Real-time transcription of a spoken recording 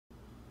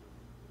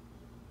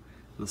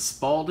the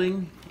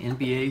Spalding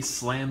NBA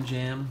Slam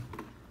Jam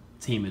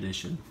Team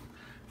Edition.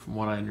 From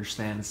what I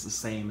understand, it's the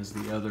same as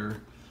the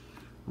other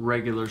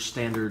regular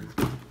standard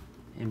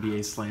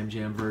NBA Slam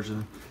Jam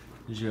version,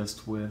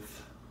 just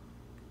with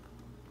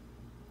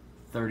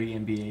 30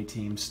 NBA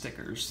team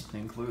stickers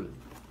included.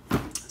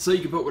 So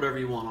you can put whatever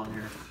you want on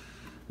here,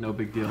 no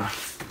big deal.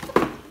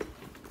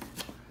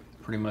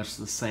 Pretty much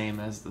the same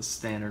as the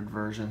standard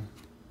version.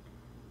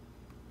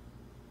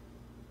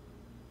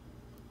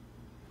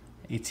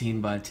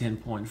 18 by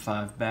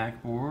 10.5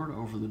 backboard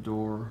over the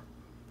door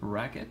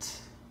bracket.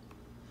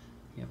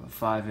 You have a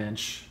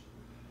 5-inch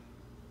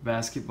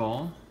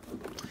basketball.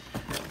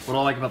 What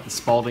I like about the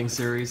Spalding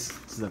series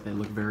is that they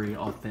look very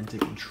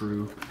authentic and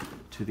true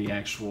to the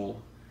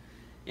actual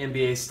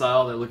NBA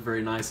style. They look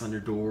very nice on your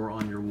door,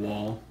 on your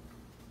wall.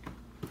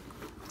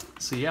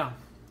 So yeah,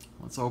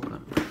 let's open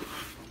it.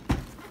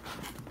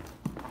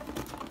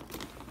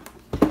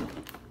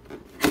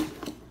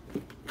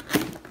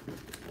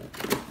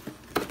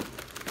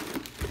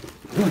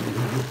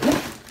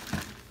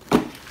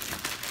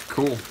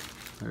 Cool.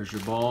 There's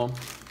your ball.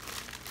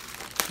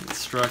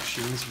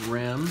 Instructions,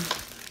 rim,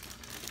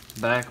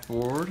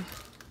 backboard.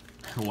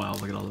 Wow,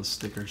 look at all those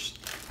stickers.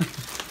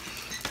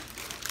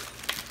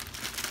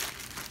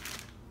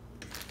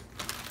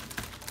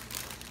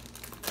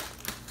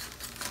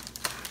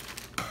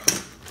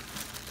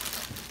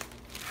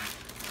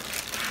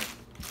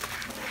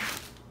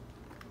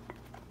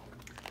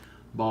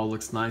 Ball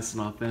looks nice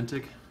and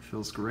authentic.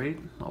 Feels great.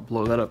 I'll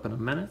blow that up in a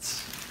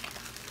minute.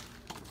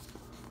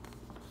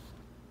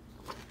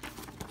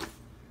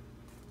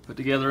 Put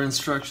together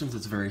instructions.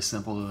 It's very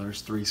simple. There's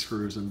 3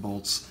 screws and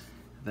bolts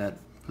that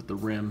put the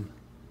rim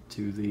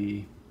to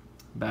the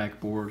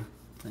backboard,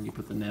 and you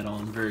put the net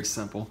on. Very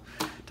simple.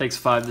 Takes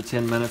 5 to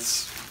 10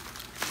 minutes.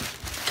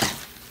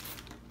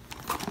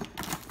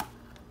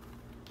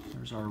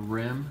 There's our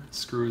rim,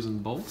 screws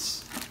and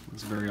bolts.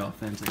 It's very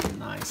authentic and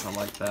nice. I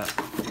like that.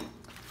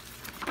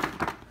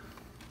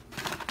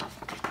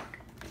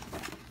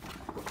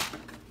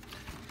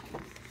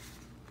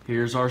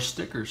 Here's our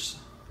stickers,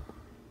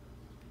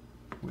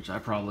 which I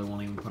probably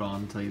won't even put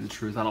on, to tell you the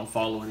truth. I don't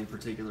follow any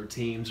particular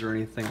teams or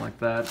anything like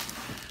that.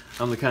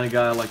 I'm the kind of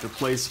guy I like to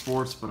play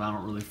sports, but I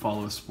don't really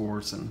follow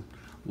sports, and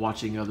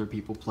watching other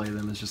people play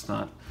them is just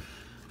not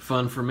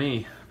fun for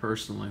me,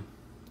 personally.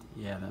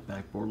 Yeah, that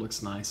backboard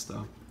looks nice,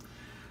 though.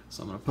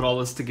 So I'm going to put all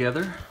this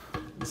together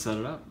and set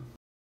it up.